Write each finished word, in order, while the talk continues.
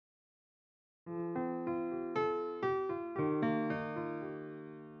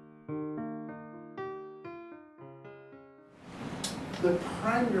the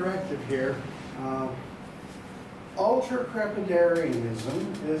prime directive here,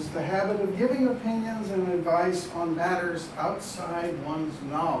 ultra-crepidarianism is the habit of giving opinions and advice on matters outside one's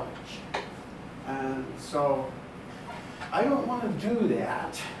knowledge. And so I don't want to do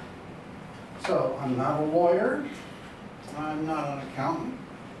that. So I'm not a lawyer, I'm not an accountant,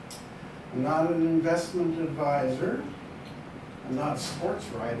 I'm not an investment advisor, I'm not a sports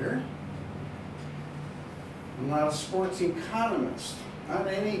writer, I'm not a sports economist, not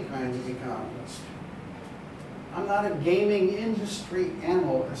any kind of economist. I'm not a gaming industry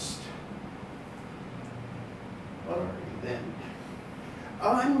analyst. What are you then?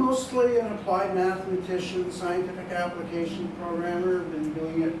 I'm mostly an applied mathematician, scientific application programmer. Been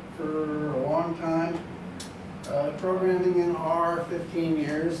doing it for a long time. Programming in R, 15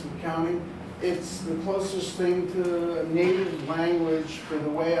 years and counting. It's the closest thing to a native language for the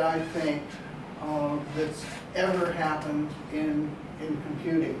way I think that's ever happened in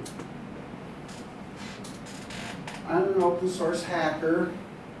computing. I'm an open source hacker,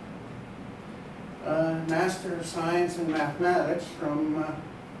 Master of Science in Mathematics from,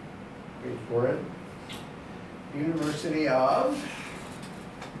 wait for it, University of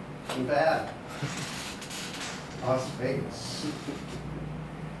Nevada, Las Vegas.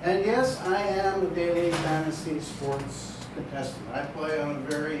 And yes, I am a daily fantasy sports contestant. I play on a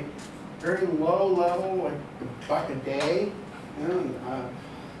very, very low level, like $1 a day. You know,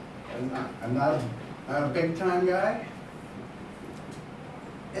 I'm not a big-time guy.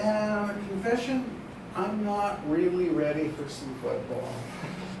 And a confession, I'm not really ready for some football.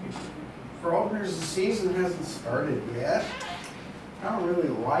 For openers, the season hasn't started yet. I don't really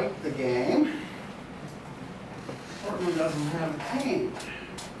like the game. Portland doesn't have a team.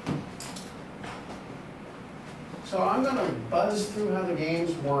 So I'm going to buzz through how the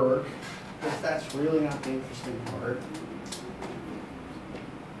games work, because that's really not the interesting part.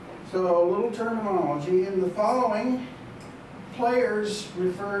 So a little terminology. In the following, players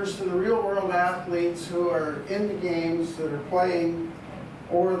refers to the real-world athletes who are in the games that are playing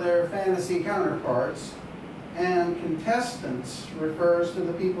or their fantasy counterparts, and contestants refers to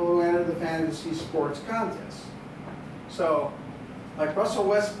the people who enter the fantasy sports contest. So, like Russell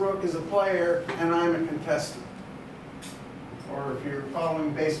Westbrook is a player and I'm a contestant. Or if you're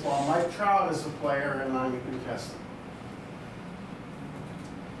following baseball, Mike Trout is a player and I'm a contestant.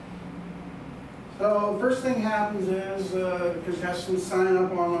 So first thing happens is contestants sign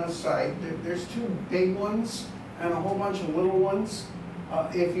up on a site. There's two big ones and a whole bunch of little ones.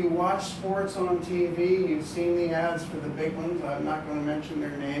 If you watch sports on TV, you've seen the ads for the big ones. I'm not going to mention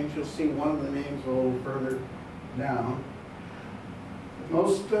their names. You'll see one of the names a little further down.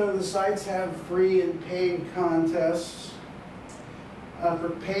 Most of the sites have free and paid contests. For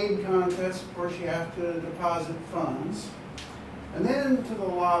paid contests, of course, you have to deposit funds. And then to the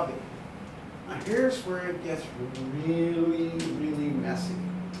lobby. Now, here's where it gets really, really messy.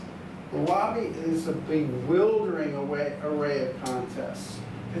 The lobby is a bewildering array of contests.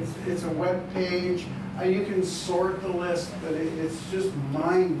 It's a web page. You can sort the list, but it's just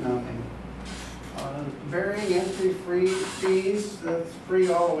mind-numbing. Varying entry fees, that's free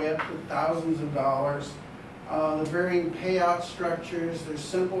all the way up to thousands of dollars. The varying payout structures, there's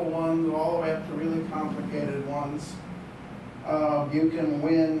simple ones all the way up to really complicated ones. You can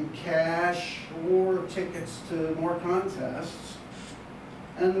win cash or tickets to more contests.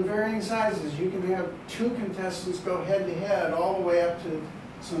 And the varying sizes, you can have two contestants go head-to-head all the way up to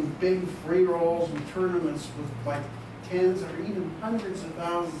some big free rolls and tournaments with like tens or even hundreds of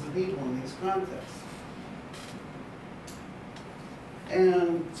thousands of people in these contests.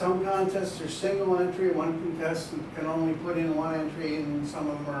 And some contests are single entry. One contestant can only put in one entry, and some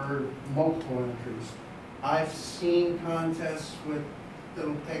of them are multiple entries. I've seen contests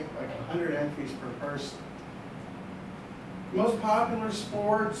that'll take like 100 entries per person. Most popular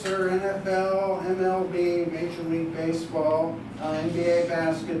sports are NFL, MLB, Major League Baseball, NBA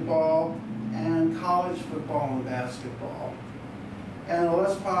basketball, and college football and basketball. And the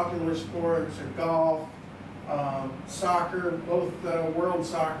less popular sports are golf, soccer, both world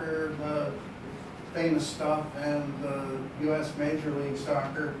soccer, the famous stuff, and the U.S. Major League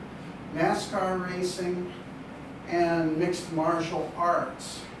Soccer, NASCAR racing, and mixed martial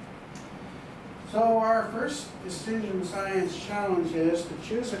arts. So our first decision science challenge is to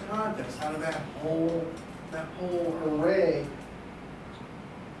choose a contest out of that whole array.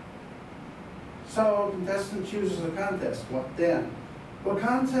 So contestant chooses a contest. What then? Well,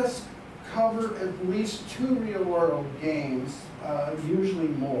 contests cover at least 2 real-world games, usually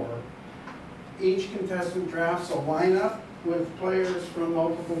more. Each contestant drafts a lineup with players from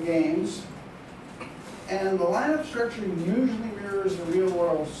multiple games. And the lineup structure usually mirrors mirrors a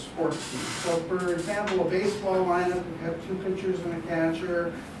real-world sports team. So, for example, a baseball lineup would have 2 pitchers and a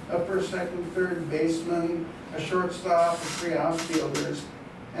catcher, a first, second, third baseman, a shortstop, and 3 outfielders.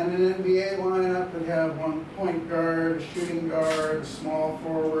 And an NBA lineup would have 1 point guard, a shooting guard, a small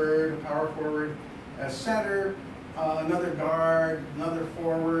forward, a power forward, a center, another guard, another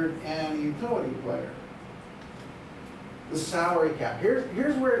forward, and a utility player. The salary cap.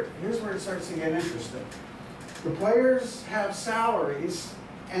 Here's where it starts to get interesting. The players have salaries,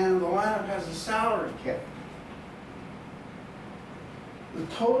 and the lineup has a salary cap. The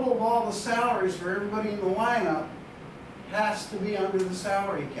total of all the salaries for everybody in the lineup has to be under the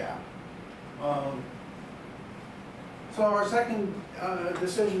salary cap. So our second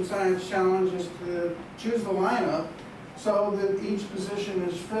decision science challenge is to choose the lineup so that each position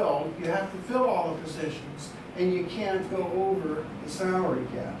is filled. You have to fill all the positions, and you can't go over the salary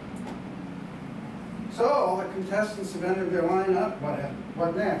cap. So all the contestants have entered their lineup.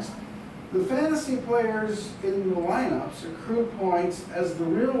 What next? The fantasy players in the lineups accrue points as the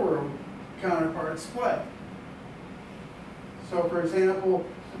real world counterparts play. So, for example,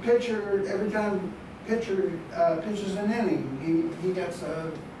 the pitcher, every time the pitcher pitches an inning, he gets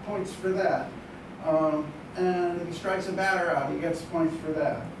points for that. And if he strikes a batter out, he gets points for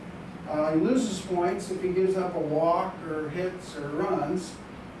that. He loses points if he gives up a walk or hits or runs.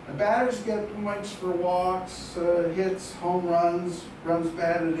 The batters get points for walks, hits, home runs, runs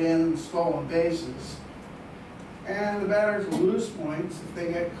batted in, and stolen bases. And the batters lose points if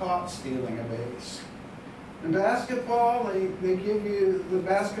they get caught stealing a base. In basketball, they give you, the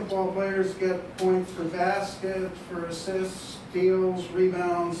basketball players get points for baskets, for assists, steals,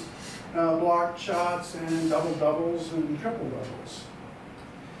 rebounds, blocked shots, and double-doubles and triple-doubles.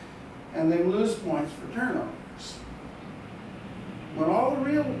 And they lose points for turnovers. When all the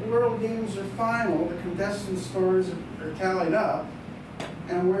real-world games are final, the contestants' scores are tallied up,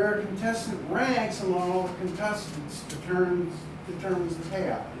 and where a contestant ranks among all the contestants determines the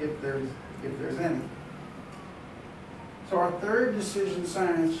payout, if there's any. So our third decision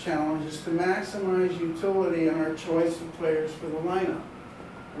science challenge is to maximize utility in our choice of players for the lineup.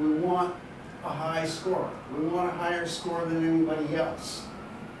 We want a high score. We want a higher score than anybody else,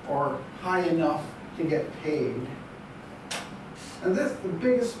 or high enough to get paid. And the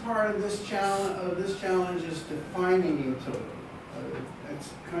biggest part of this challenge is defining utility. It's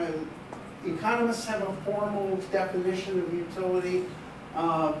kind of, economists have a formal definition of utility,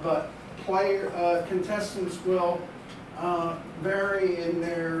 but contestants will vary in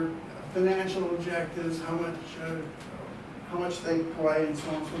their financial objectives, how much they play, and so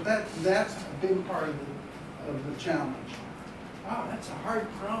on. So that's a big part of the challenge. Wow, that's a hard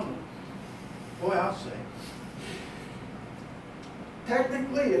problem. Boy, I'll say.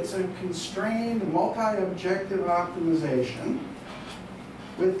 Technically, it's a constrained, multi-objective optimization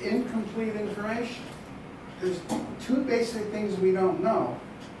with incomplete information. There's 2 basic things we don't know.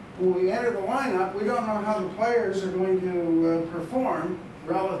 When we enter the lineup, we don't know how the players are going to perform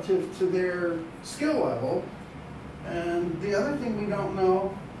relative to their skill level. And the other thing we don't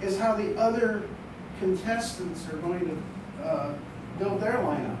know is how the other contestants are going to build their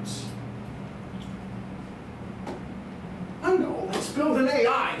lineups. I know, let's build an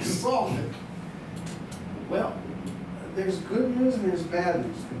AI to solve it. Well, there's good news and there's bad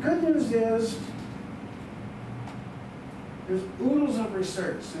news. The good news is there's oodles of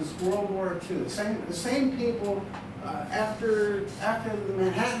research since World War II. The same people, after the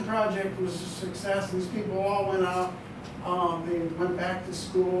Manhattan Project was a success, these people all went out, they went back to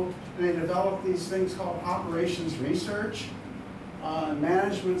school, and they developed these things called operations research,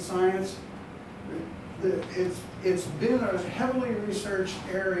 management science. It's been a heavily researched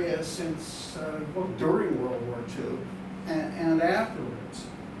area since during World War II and afterwards.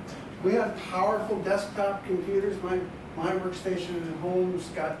 We have powerful desktop computers. My workstation at home's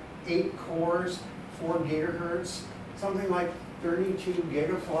got 8 cores, 4 gigahertz, something like 32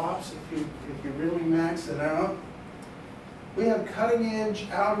 gigaflops if you really max it out. We have cutting edge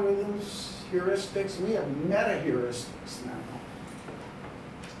algorithms, heuristics. We have meta heuristics now.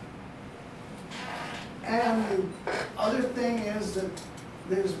 And the other thing is that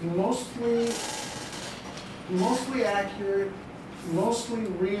there's mostly accurate, mostly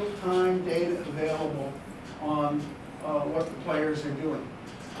real-time data available on what the players are doing.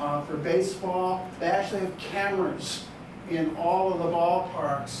 For baseball, they actually have cameras in all of the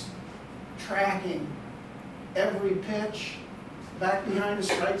ballparks tracking every pitch. Back behind the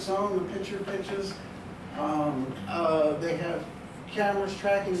strike zone, the pitcher pitches. They have cameras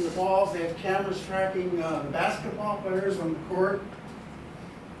tracking the balls. They have cameras tracking the basketball players on the court.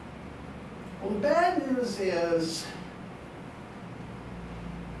 Well, the bad news is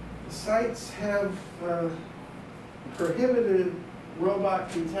sites have prohibited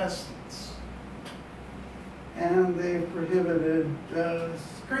robot contestants, and they've prohibited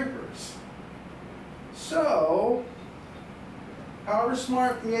scrapers. So, however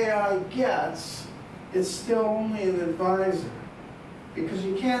smart the AI gets, it's still only an advisor, because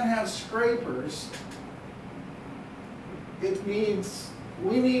you can't have scrapers.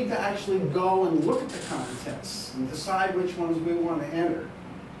 We need to actually go and look at the contests and decide which ones we want to enter.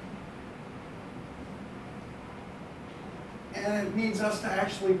 And it needs us to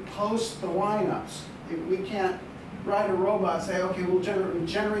actually post the lineups. We can't write a robot and say, okay, we'll generate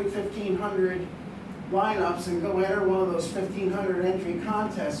 1,500 lineups and go enter one of those 1,500 entry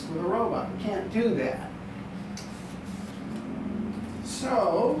contests with a robot. We can't do that.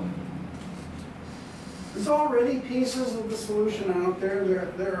 So, there's already pieces of the solution out there.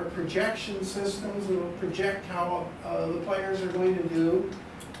 There are projection systems that will project how the players are going to do.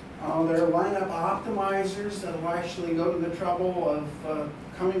 There are lineup optimizers that will actually go to the trouble of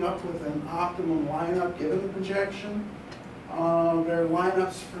coming up with an optimum lineup given the projection. There are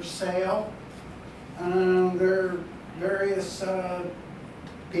lineups for sale. There are various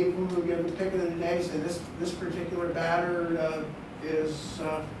people who give a pick of the day, say this particular batter is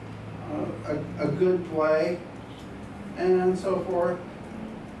a good play, and so forth.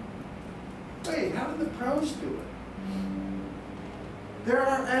 Wait, how do the pros do it? There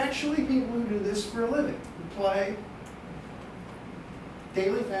are actually people who do this for a living, who play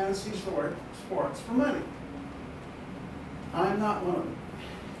daily fantasy sports for money. I'm not one of them.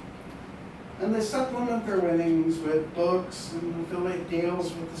 And they supplement their winnings with books and affiliate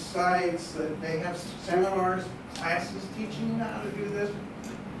deals with the sites. They have seminars, classes teaching you how to do this.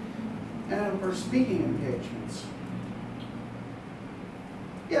 And of course, speaking engagements.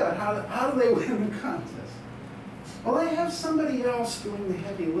 Yeah, but how do they win the contest? Well, they have somebody else doing the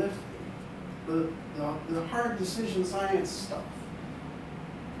heavy lifting, the hard decision science stuff.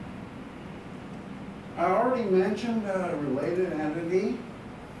 I already mentioned a related entity.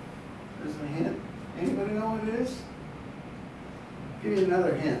 There's a hint. Anybody know what it is? Give you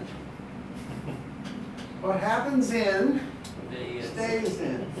another hint. What happens in Vegas stays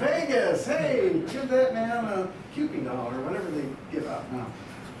in Vegas. Hey, give that man a Cupid doll or whatever they give out now.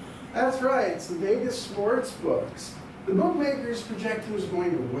 That's right. It's the Vegas sports books. The bookmakers project who's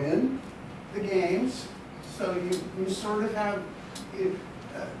going to win the games. So you sort of have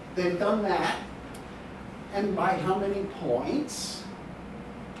they've done that, and by how many points.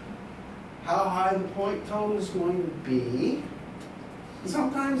 How high the point total is going to be. And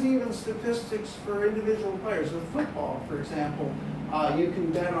sometimes even statistics for individual players. With football, for example, you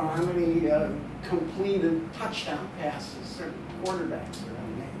can bet on how many completed touchdown passes certain quarterbacks are going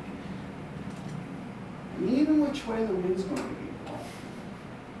to make. And even which way the wind's going to be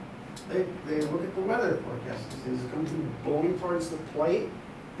blowing. They look at the weather forecast. Is it going to be blowing towards the plate?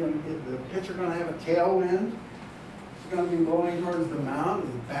 The pitcher going to have a tailwind? Going to be blowing towards the mound?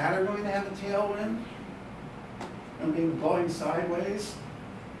 Is the batter going to have a tailwind? Going to be blowing sideways?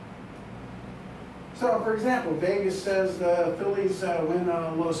 So, for example, Vegas says the Phillies win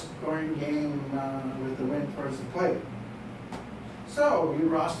a low-scoring game with the wind towards the plate. So, you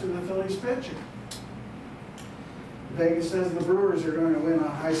roster the Phillies pitcher. Vegas says the Brewers are going to win a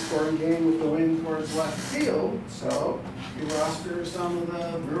high-scoring game with the wind towards left field. So, you roster some of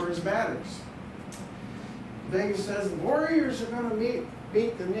the Brewers batters. Vegas says the Warriors are going to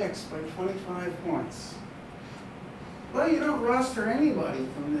beat the Knicks by 25 points. Well, you don't roster anybody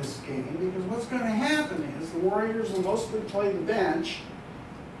from this game because what's going to happen is the Warriors will mostly play the bench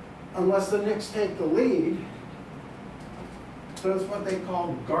unless the Knicks take the lead. So it's what they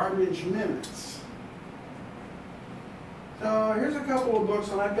call garbage minutes. So here's a couple of books,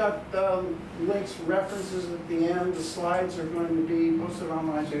 and I've got links, references at the end. The slides are going to be posted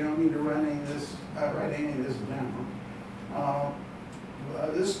online, so you don't need to write any of this down.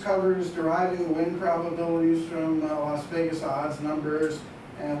 This covers deriving the win probabilities from Las Vegas odds numbers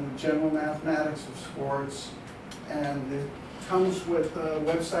and general mathematics of sports. And it comes with a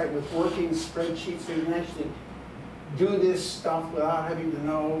website with working spreadsheets, so you can actually do this stuff without having to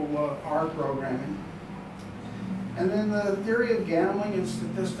know R programming. And then the theory of gambling and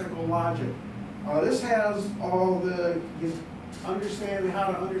statistical logic. This has all the, understanding how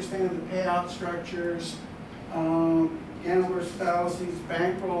to understand the payout structures, gambler's fallacies,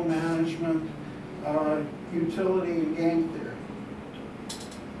 bankroll management, utility, and game theory.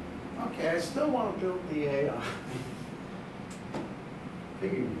 Okay, I still want to build the AI. I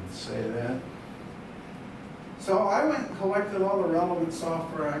figured you'd say that. So I went and collected all the relevant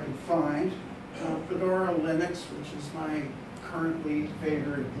software I could find. Fedora Linux, which is my currently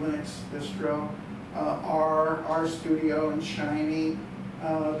favored Linux distro, R Studio and Shiny,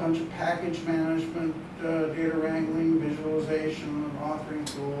 a bunch of package management, data wrangling, visualization, and authoring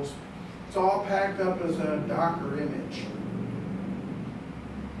tools. It's all packed up as a Docker image.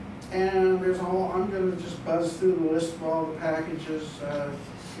 And there's a whole, I'm going to just buzz through the list of all the packages.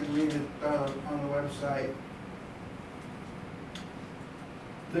 You can read it on the website.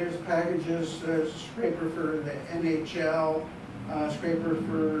 There's packages, there's scraper for the NHL, scraper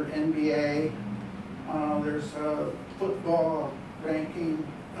for NBA. There's a football ranking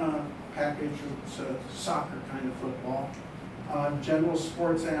package, it's a soccer kind of football. General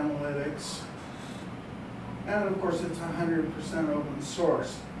sports analytics. And of course it's 100% open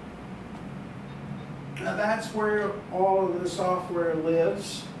source. Now that's where all of the software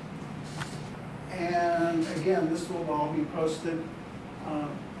lives. And again, this will all be posted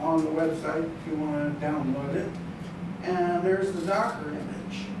on the website if you want to download it. And there's the Docker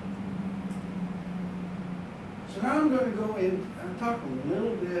image. So now I'm going to go in and talk a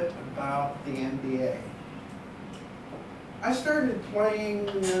little bit about the NBA. I started playing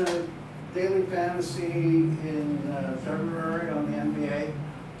daily fantasy in February on the NBA.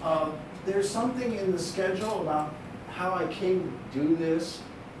 There's something in the schedule about how I came to do this.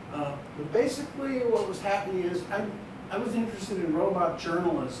 But basically what was happening is I was interested in robot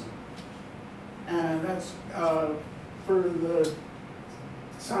journalism. And that's, for the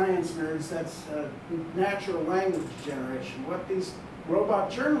science nerds, that's natural language generation. What these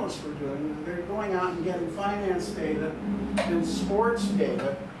robot journalists were doing is they're going out and getting finance data and sports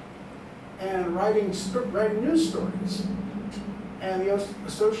data and writing news stories. And the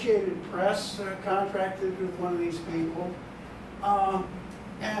Associated Press contracted with one of these people.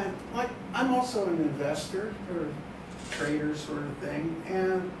 And like, I'm also an investor or trader sort of thing.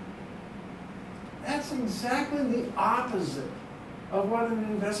 And that's exactly the opposite of what an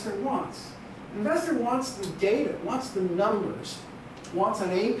investor wants. An investor wants the data, wants the numbers, wants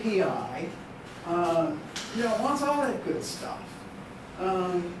an API, wants all that good stuff.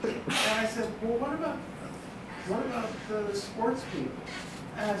 And I said, well, what about the sports people?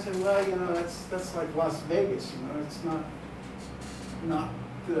 And I said, well, that's like Las Vegas, it's not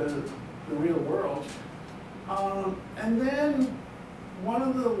the real world. And then one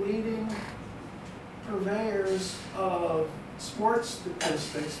of the leading purveyors of sports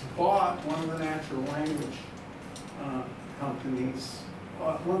statistics bought one of the natural language companies,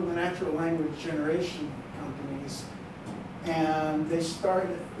 one of the natural language generation companies, and they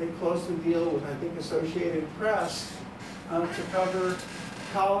closed a deal with, I think, Associated Press to cover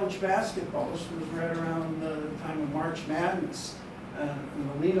college basketball. This was right around the time of March Madness, in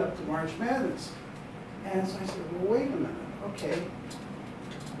the lead up to March Madness. And so I said, well, wait a minute, okay.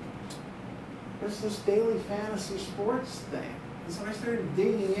 There's this daily fantasy sports thing. And so I started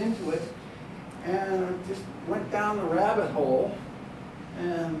digging into it, and I just went down the rabbit hole.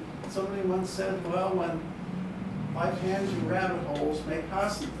 And somebody once said, well, when life hands you rabbit holes, make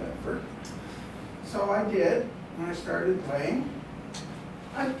Hassenpfeffer. So I did, and I started playing.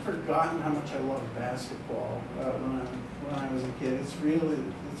 I'd forgotten how much I loved basketball when I was a kid. It's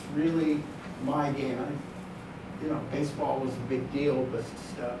really my game. Baseball was a big deal, but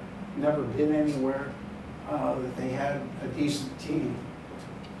never been anywhere that they had a decent team.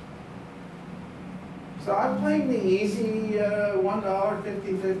 So I'm playing the easy $1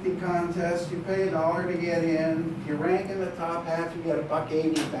 50-50 contest. You pay $1 to get in. If you rank in the top half, you get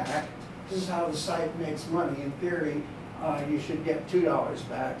 $1.80 back. This is how the site makes money. In theory, you should get $2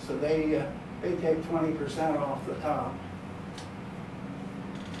 back. So they take 20% off the top.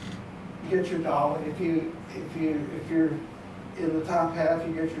 You get your $1. If you're in the top half,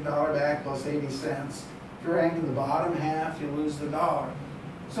 you get your $1 back plus 80 cents. If you rank in the bottom half, you lose the $1.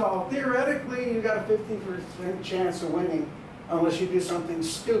 So theoretically, you got a 50% chance of winning, unless you do something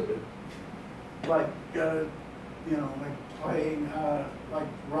stupid, like like playing, like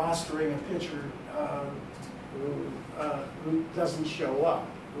rostering a pitcher who doesn't show up,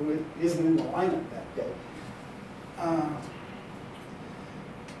 who isn't in the lineup that day.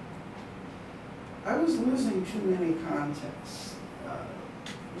 I was losing too many contests.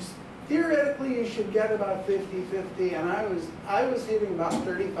 Theoretically, you should get about 50-50, and I was hitting about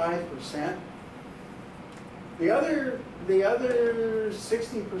 35%. The other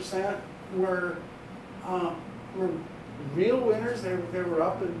 60% were real winners. They were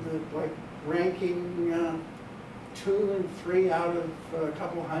up in the ranking 2 and 3 out of a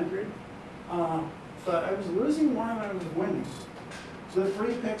couple hundred. But I was losing more than I was winning. So the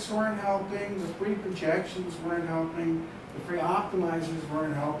free picks weren't helping. The free projections weren't helping. The free optimizers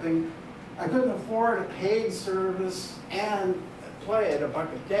weren't helping. I couldn't afford a paid service and play at $1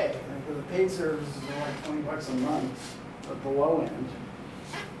 a day, because the paid services are like 20 bucks a month at the low end.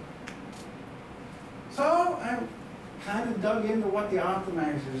 So I kind of dug into what the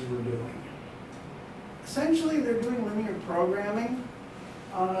optimizers were doing. Essentially, they're doing linear programming.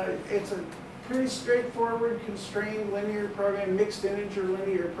 It's a pretty straightforward, constrained linear program, mixed integer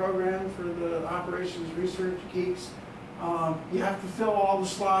linear program for the operations research keeps. You have to fill all the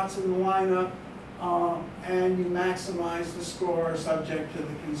slots in the lineup, and you maximize the score subject to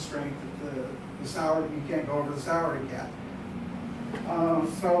the constraint that the salary, you can't go over the salary cap.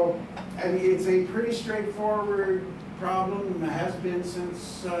 And it's a pretty straightforward problem. It has been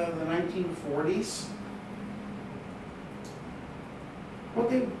since the 1940s. Well,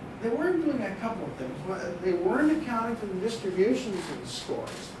 they weren't doing a couple of things. They weren't accounting for the distributions of the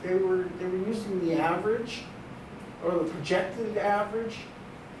scores. They were using the average, or the projected average,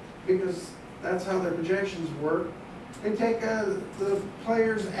 because that's how their projections work. They take the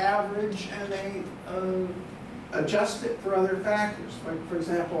player's average and they adjust it for other factors. Like, for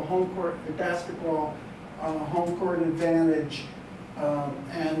example, home court basketball, home court advantage,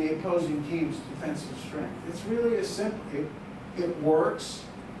 and the opposing team's defensive strength. It's really as simple. It works,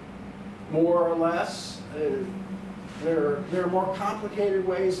 more or less. There are more complicated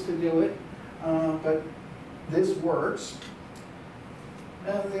ways to do it, but this works.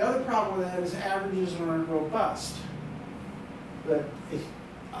 And the other problem with that is averages aren't robust. That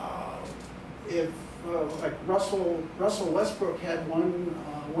if like Russell Westbrook had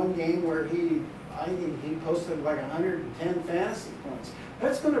one game where I think he posted like 110 fantasy points.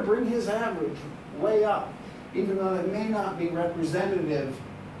 That's going to bring his average way up, even though it may not be representative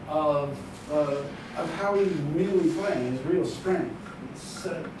of how he's really playing, his real strength. It's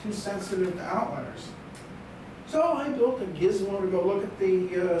too sensitive to outliers. So I built a gizmo to go look at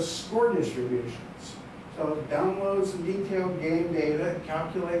the score distributions. So it downloads some detailed game data,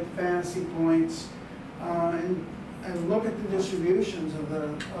 calculate the fantasy points, and look at the distributions of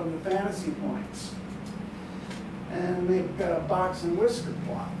the fantasy points, and make box and whisker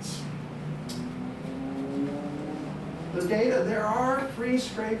plots. The data, there are free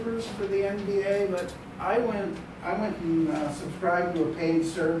scrapers for the NBA, but I went and subscribed to a paid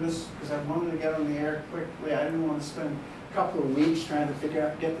service because I wanted to get on the air quickly. I didn't want to spend a couple of weeks trying to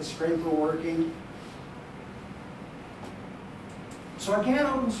get the scraper working. So I can't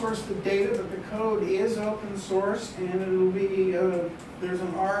open source the data, but the code is open source, and it'll be, there's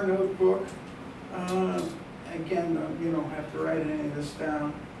an R notebook. Again, you don't have to write any of this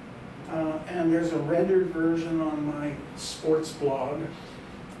down. And there's a rendered version on my sports blog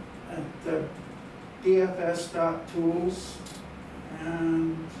at dfs.tools.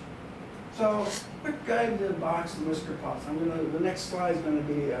 And so, quick guide to box and whisker plots. The next slide is going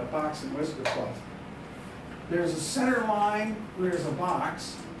to be box and whisker plots. There's a center line, there's a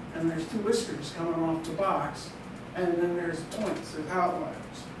box, and there's two whiskers coming off the box, and then there's points, there's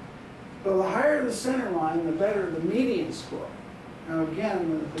outliers. So the higher the center line, the better the median score. Now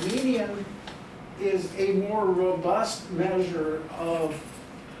again, the median is a more robust measure of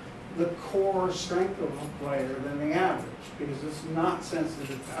the core strength of a player than the average, because it's not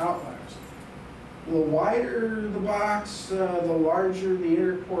sensitive to outliers. The wider the box, the larger the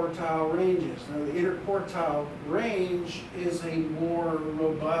interquartile range is. Now the interquartile range is a more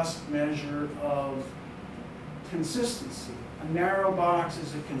robust measure of consistency. A narrow box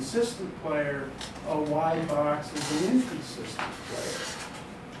is a consistent player, a wide box is an inconsistent player.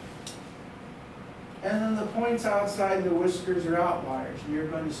 And then the points outside the whiskers are outliers, and you're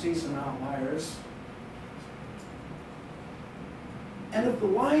going to see some outliers. And if the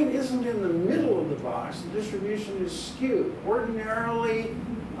line isn't in the middle of the box, the distribution is skewed. Ordinarily,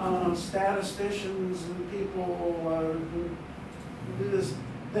 statisticians and people who do this,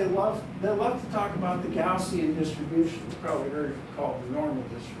 they love to talk about the Gaussian distribution. You've probably heard it called the normal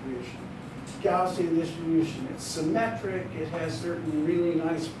distribution. Gaussian distribution, it's symmetric, it has certain really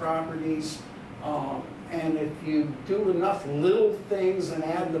nice properties, and if you do enough little things and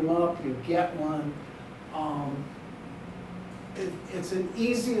add them up, you get one. It's an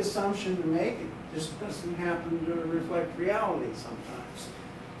easy assumption to make. It just doesn't happen to reflect reality sometimes.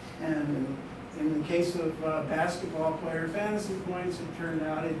 And in the case of basketball player fantasy points, it turned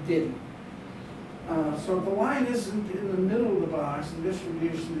out it didn't. So if the line isn't in the middle of the box, the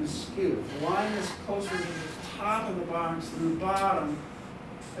distribution is skewed. If the line is closer to the top of the box than the bottom,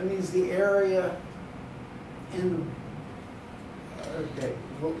 that means the area in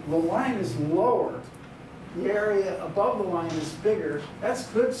the line is lower. The area above the line is bigger. That's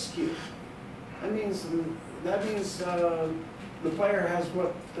good skew. That means the player has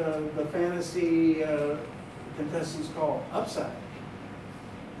what the fantasy contestants call upside.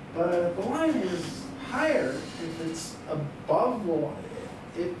 But the line is higher if it's above the line.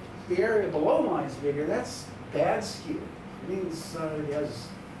 If the area below the line is bigger, that's bad skew. It means it has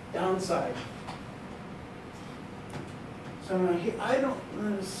downside. So I don't,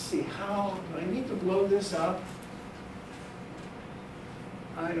 let's see, how, do I need to blow this up?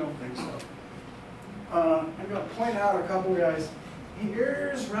 I don't think so. I'm going to point out a couple guys.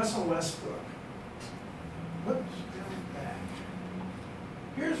 Here's Russell Westbrook. Whoops, going back.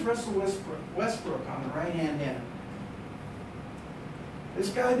 Here's Russell Westbrook on the right-hand end. This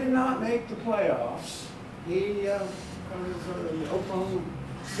guy did not make the playoffs. He was the Oklahoma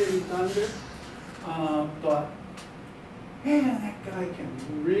City Thunder, but man, that guy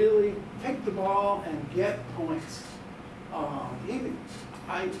can really take the ball and get points.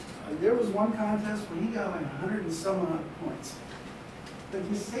 There was one contest where he got like 100 and some odd points. But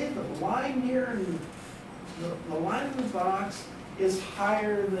you see the line here, and the line in the box is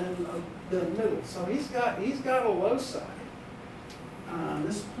higher than the middle. So he's got a low side.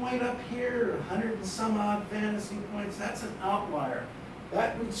 This point up here, 100 and some odd fantasy points, that's an outlier.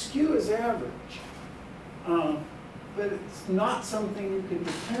 That would skew his average. But it's not something you can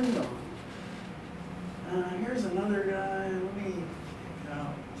depend on. Here's another guy. Let me pick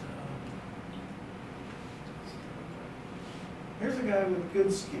out. Here's a guy with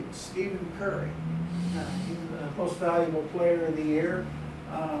good skew, Stephen Curry. He's the most valuable player of the year.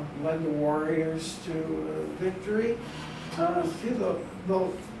 Led the Warriors to victory.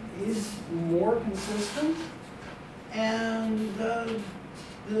 He's more consistent, and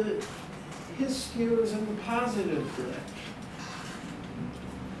his skew is in the positive direction.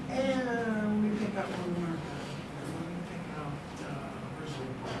 And we pick out one more guy. Let me pick out, where's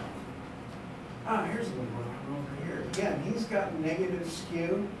LeBron? Here's LeBron over here. Again, he's got negative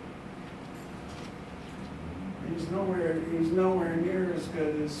skew. He's nowhere near as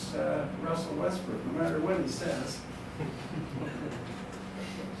good as Russell Westbrook, no matter what he says.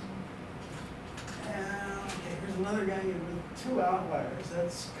 Okay, here's another guy with two outliers.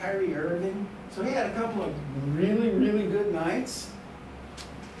 That's Kyrie Irving. So he had a couple of really, really good nights.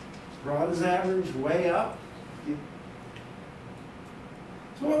 Brought his average way up.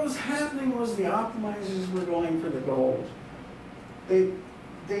 So what was happening was the optimizers were going for the gold. They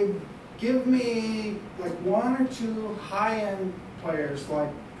give me like one or two high-end players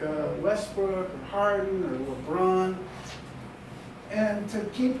like Westbrook or Harden or LeBron, and to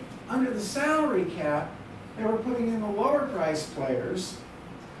keep under the salary cap, they were putting in the lower priced players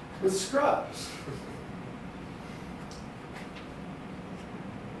with scrubs.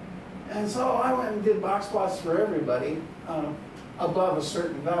 And so I went and did box plots for everybody above a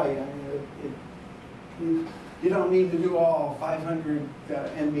certain value. I mean, you don't need to do all 500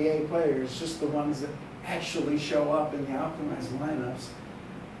 NBA players, just the ones that actually show up in the optimized lineups.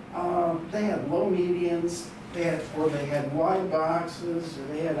 They had low medians, they had wide boxes, or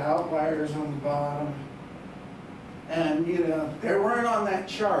they had outliers on the bottom. And they weren't on that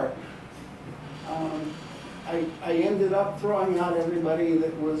chart. I ended up throwing out everybody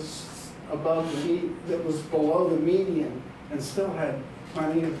that was that was below the median, and still had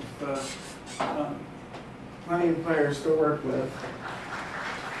plenty of players to work with.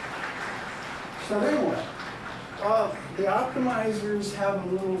 So anyway, the optimizers have a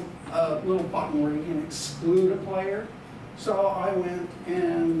little button where you can exclude a player. So I went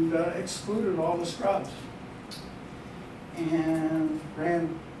and excluded all the scrubs and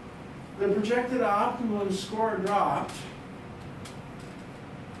ran. The projected optimum score dropped.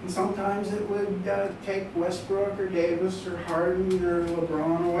 And sometimes it would take Westbrook or Davis or Harden or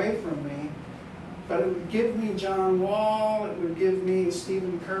LeBron away from me. But it would give me John Wall, it would give me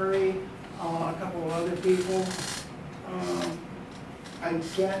Stephen Curry, a couple of other people. I'd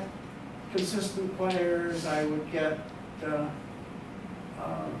get consistent players. I would get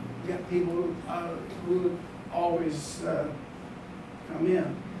people who would always come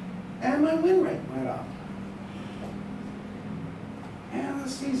in. And my win rate went up. And the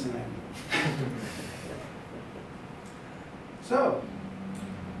season ended. So,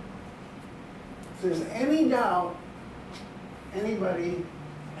 if there's any doubt, anybody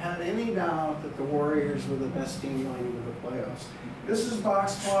had any doubt that the Warriors were the best team going into the playoffs, this is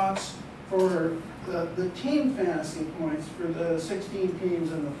box plots for the team fantasy points for the 16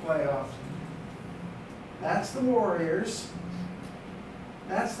 teams in the playoffs. That's the Warriors.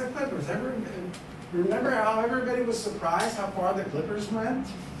 That's the Clippers. Remember how everybody was surprised how far the Clippers went?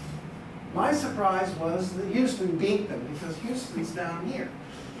 My surprise was that Houston beat them, because Houston's down here.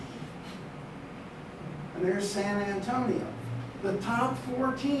 And there's San Antonio. The top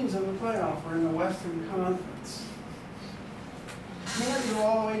 4 teams in the playoff are in the Western Conference. You can't go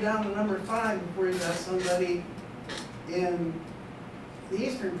all the way down to number 5 before you got somebody in the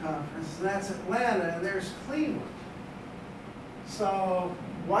Eastern Conference, and that's Atlanta, and there's Cleveland. So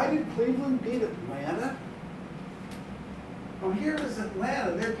why did Cleveland beat Atlanta? Well, here is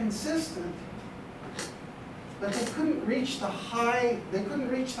Atlanta. They're consistent, but they couldn't reach the high. They couldn't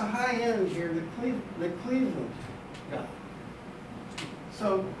reach the high end here that Cleveland got.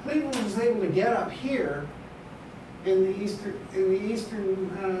 So Cleveland was able to get up here in the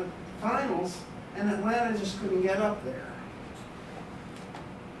Eastern finals, and Atlanta just couldn't get up there.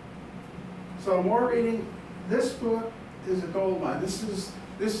 So more reading. This book is a gold mine. This is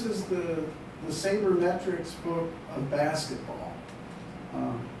the sabermetrics book of basketball.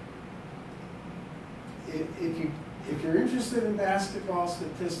 If you're interested in basketball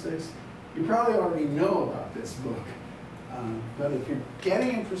statistics, you probably already know about this book. But if you're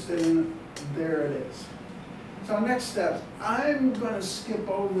getting interested in it, there it is. So next step, I'm going to skip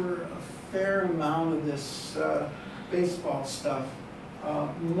over a fair amount of this baseball stuff,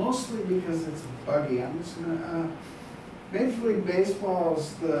 mostly because it's buggy. I'm just going to, Major League Baseball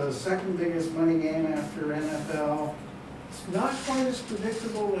is the second biggest money game after NFL. It's not quite as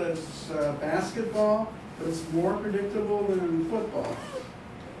predictable as basketball, but it's more predictable than football.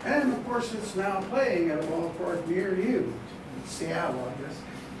 And of course, it's now playing at a ballpark near you, in Seattle, I guess.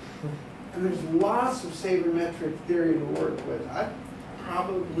 And there's lots of sabermetric theory to work with.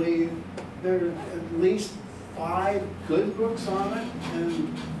 There are at least 5 good books on it,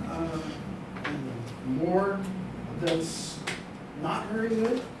 and more that's not very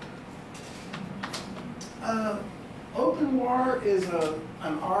good. OpenWAR is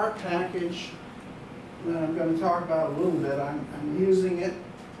an R package that I'm going to talk about a little bit. I'm using it.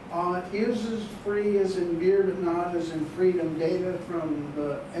 It uses free as in beer, but not as in freedom data from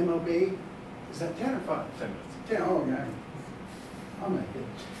the MLB. Is that 10 or 5? 10. 10, oh, yeah. I'll make it.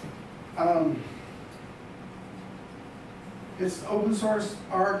 It's open source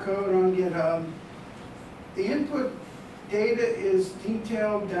R code on GitHub. The input data is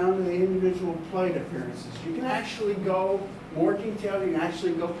detailed down to the individual plate appearances. You can actually go more detailed. You can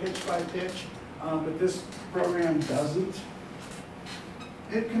actually go pitch by pitch, but this program doesn't.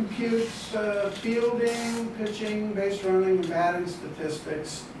 It computes fielding, pitching, base running, and batting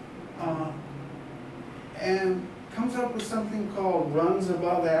statistics, and comes up with something called runs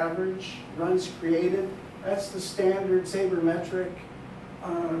above average, runs created. That's the standard sabermetric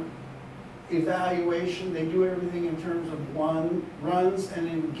evaluation. They do everything in terms of runs and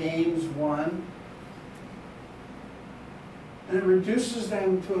in games won. And it reduces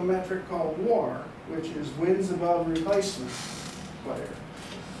them to a metric called WAR, which is wins above replacement player.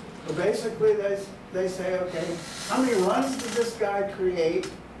 So basically they say, okay, how many runs did this guy create?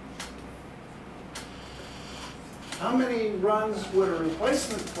 How many runs would a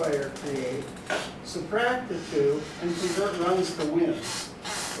replacement player create? Subtract the 2 and convert runs to wins,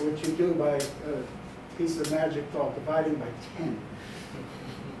 which you do by a piece of magic called dividing by 10.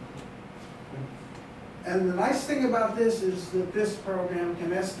 And the nice thing about this is that this program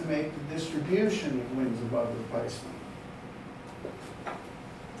can estimate the distribution of wins above replacement.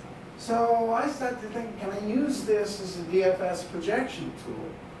 So I started to think, can I use this as a DFS projection tool?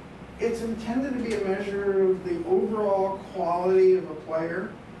 It's intended to be a measure of the overall quality of a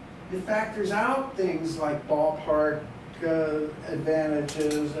player. It factors out things like ballpark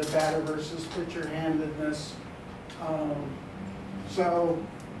advantages, a batter versus pitcher handedness. So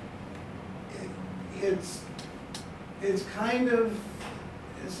it's kind of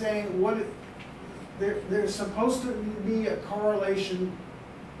saying there's supposed to be a correlation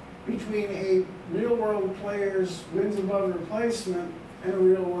between a real-world player's wins above replacement and a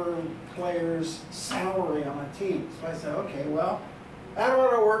real-world player's salary on a team. So I said, okay, well, that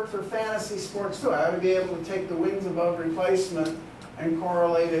ought to work for fantasy sports too. I ought to be able to take the wins above replacement and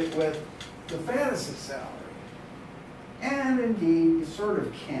correlate it with the fantasy salary. And indeed, you sort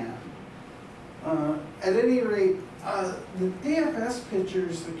of can. At any rate, the DFS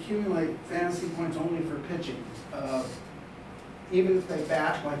pitchers accumulate fantasy points only for pitching. Even if they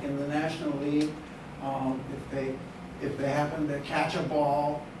bat, like in the National League, if they happen to catch a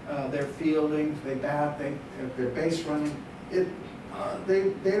ball, they're fielding. If they bat, if they're base running, they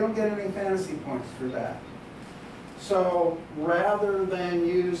don't get any fantasy points for that. So rather than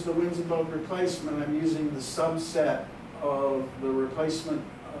use the wins above replacement, I'm using the subset of the replacement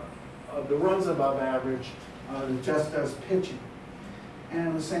of the runs above average that just does pitching.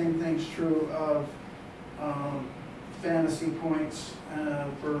 And the same thing's true of fantasy points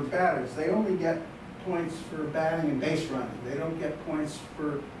for batters. They only get points for batting and base running. They don't get points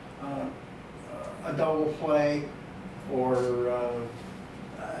for a double play, or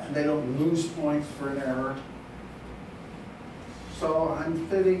they don't lose points for an error. So I'm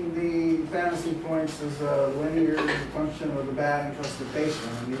fitting the fantasy points as a linear function of the batting plus the base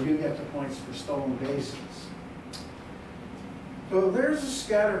running. You do get the points for stolen bases. So there's a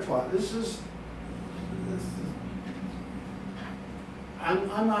scatter plot.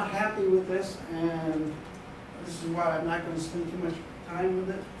 I'm not happy with this, and this is why I'm not going to spend too much time with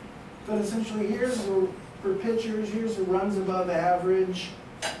it. But essentially, for pitchers, here's the runs above average,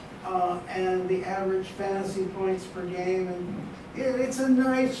 and the average fantasy points per game. And it's a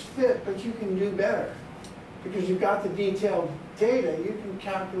nice fit, but you can do better. Because you've got the detailed data, you can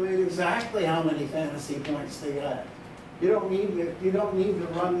calculate exactly how many fantasy points they got. You don't need to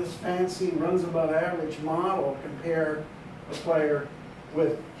run this fancy runs above average model, compare a player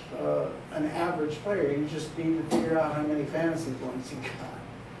with an average player. You just need to figure out how many fantasy points he got.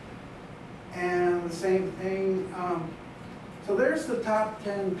 And the same thing, so there's the top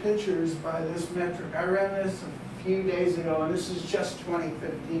 10 pitchers by this metric. I ran this a few days ago, and this is just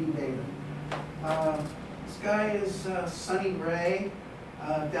 2015 data. This guy is Sonny Gray,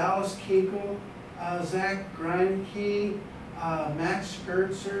 Dallas Keuchel, Zach Greinke, Max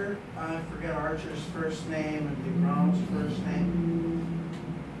Scherzer, I forget Archer's first name and DeGrom's first name.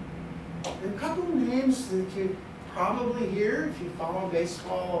 There are a couple of names that you probably hear if you follow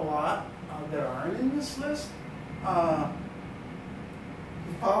baseball a lot that aren't in this list. If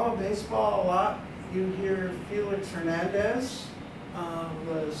you follow baseball a lot, you hear Felix Hernandez,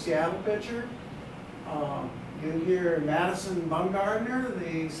 the Seattle pitcher. You hear Madison Bumgarner,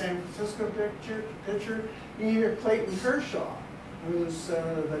 the San Francisco pitcher. You hear Clayton Kershaw, who's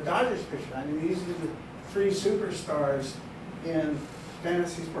the Dodgers pitcher. I mean, these are the three superstars in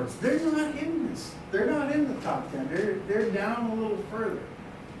fantasy sports. They're not in this. They're not in the top 10. They're down a little further.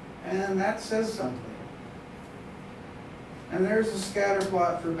 And that says something. And there's a scatter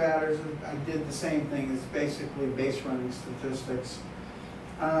plot for batters. I did the same thing. It's basically base running statistics.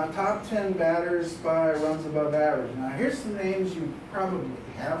 Top 10 batters by runs above average. Now here's the names you probably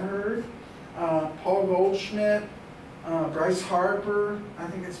have heard. Paul Goldschmidt, Bryce Harper, I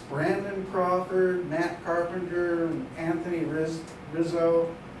think it's Brandon Crawford, Matt Carpenter, Anthony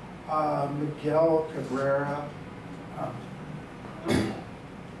Rizzo, Miguel Cabrera.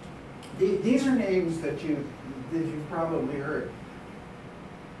 These are names that you've probably heard.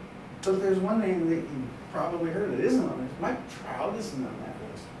 But there's one name that you probably heard that isn't on there. Mike Trout isn't on that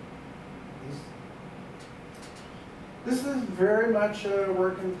list. This is very much a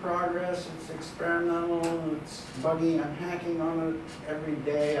work in progress. It's experimental, it's buggy. I'm hacking on it every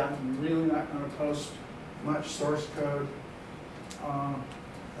day. I'm really not going to post much source code.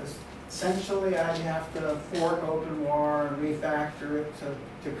 Essentially, I'd have to fork OpenWAR and refactor it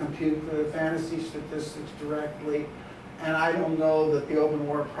to compute the fantasy statistics directly. And I don't know that the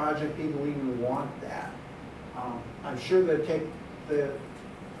OpenWAR project people even want that. I'm sure they take the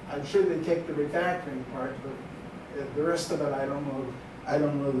refactoring part, but the rest of it I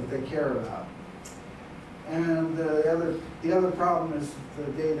don't know that they care about. And the other problem is that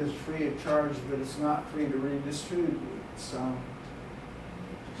the data is free of charge, but it's not free to redistribute. So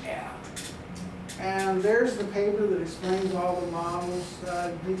yeah. And there's the paper that explains all the models.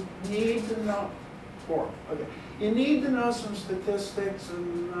 You need to know. You need to know some statistics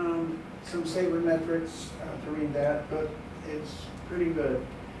and some sabermetrics to read that, but it's pretty good.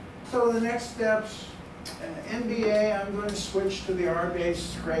 So the next steps, NBA, I'm going to switch to the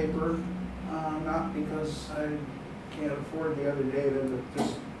R-based scraper, not because I can't afford the other data, but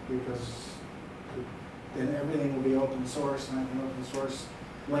just because then everything will be open source, and I can open source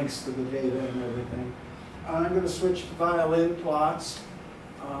links to the data and everything. I'm going to switch to violin plots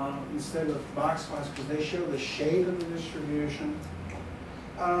instead of box plots because they show the shape of the distribution.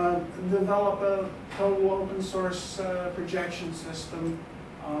 Develop a total open source projection system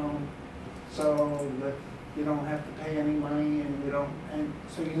so that you don't have to pay any money and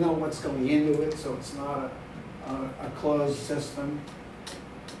so you know what's going into it, so it's not a closed system.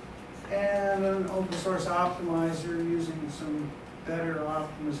 And an open source optimizer using some better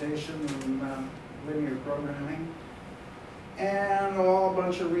optimization than linear programming. And a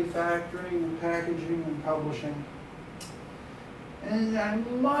bunch of refactoring and packaging and publishing. And I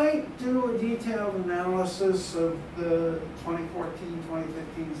might do a detailed analysis of the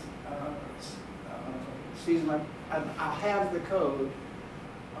 2014-2015 season. I'll have the code,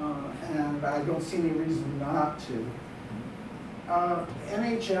 and I don't see any reason not to.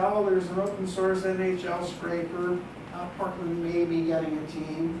 NHL, there's an open source NHL scraper. Portland may be getting a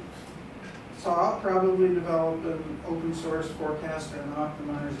team. So I'll probably develop an open source forecaster and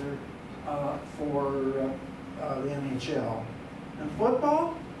optimizer for the NHL. And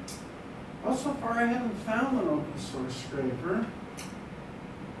football? Well, so far I haven't found an open source scraper.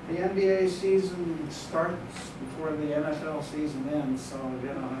 The NBA season starts before the NFL season ends, so you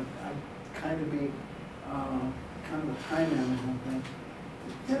know, I'd kind of be kind of a time management thing.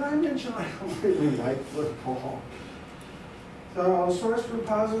 Did I mention I don't really like football? So source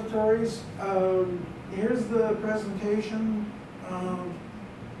repositories, here's the presentation.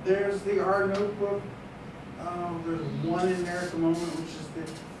 There's the R notebook. There's one in there at the moment, which is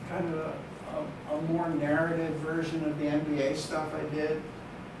the kind of a more narrative version of the NBA stuff I did.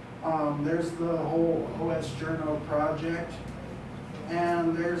 There's the whole OS Journal project,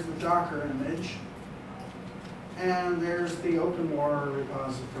 and there's the Docker image, and there's the OpenWar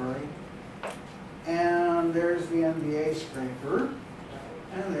repository, and there's the NBA scraper,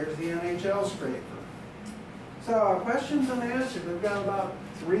 and there's the NHL scraper. So questions and answers. We've got about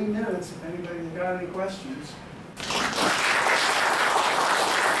 3 minutes if anybody's got any questions.